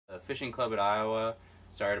fishing club at Iowa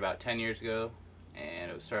started about 10 years ago,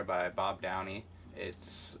 and it was started by Bob Downey.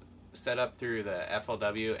 It's set up through the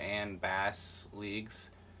FLW and B.A.S.S leagues,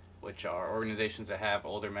 which are organizations that have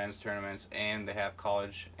older men's tournaments, and they have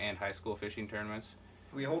college and high school fishing tournaments.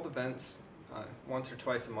 We hold events once or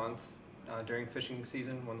twice a month during fishing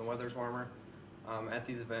season when the weather's warmer. At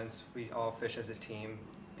these events, we all fish as a team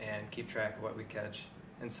and keep track of what we catch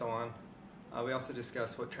and so on. We also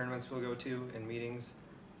discuss what tournaments we'll go to in meetings,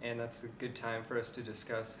 and that's a good time for us to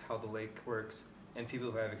discuss how the lake works, and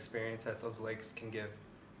people who have experience at those lakes can give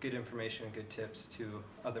good information and good tips to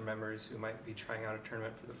other members who might be trying out a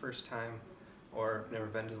tournament for the first time or never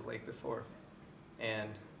been to the lake before. And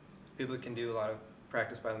people can do a lot of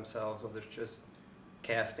practice by themselves, whether it's just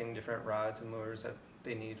casting different rods and lures that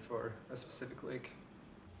they need for a specific lake.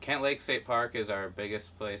 Kent Lake State Park is our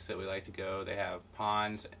biggest place that we like to go. They have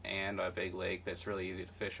ponds and a big lake that's really easy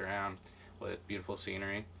to fish around with beautiful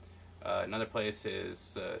scenery. Another place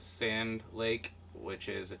is Sand Lake, which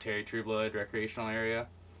is a Terry Trueblood recreational area.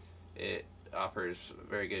 It offers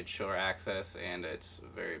very good shore access, and it's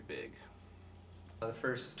very big. The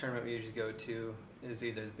first tournament we usually go to is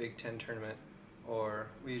either the Big Ten tournament, or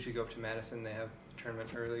we usually go up to Madison. They have a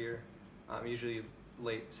tournament earlier, usually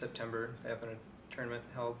late September. They have a tournament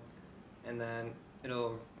held, and then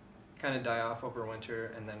it'll kind of die off over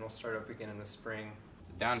winter, and then we'll start up again in the spring.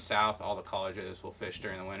 Down south, all the colleges will fish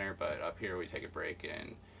during the winter, but up here we take a break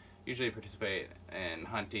and usually participate in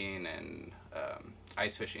hunting and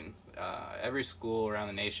ice fishing. Every school around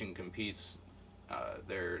the nation competes.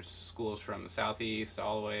 There's schools from the southeast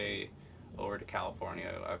all the way over to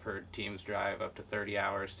California. I've heard teams drive up to 30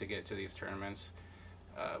 hours to get to these tournaments,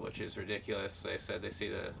 which is ridiculous. They said they see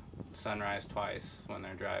the sunrise twice when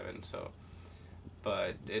they're driving.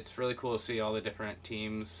 But it's really cool to see all the different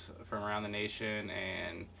teams from around the nation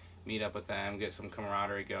and meet up with them, get some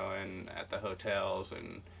camaraderie going at the hotels,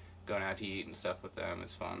 and going out to eat and stuff with them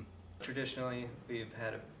is fun. Traditionally, we've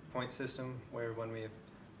had a point system where when we've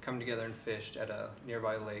come together and fished at a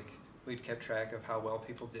nearby lake, we'd kept track of how well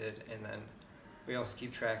people did, and then we also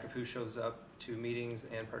keep track of who shows up to meetings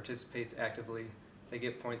and participates actively. They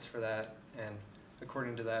get points for that, and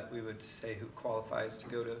according to that, we would say who qualifies to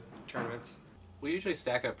go to tournaments. We usually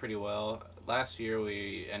stack up pretty well. Last year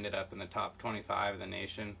we ended up in the top 25 of the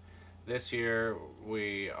nation. This year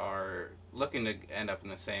we are looking to end up in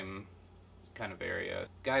the same kind of area.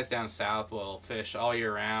 Guys down south will fish all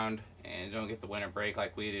year round and don't get the winter break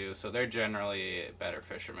like we do, so they're generally better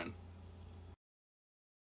fishermen.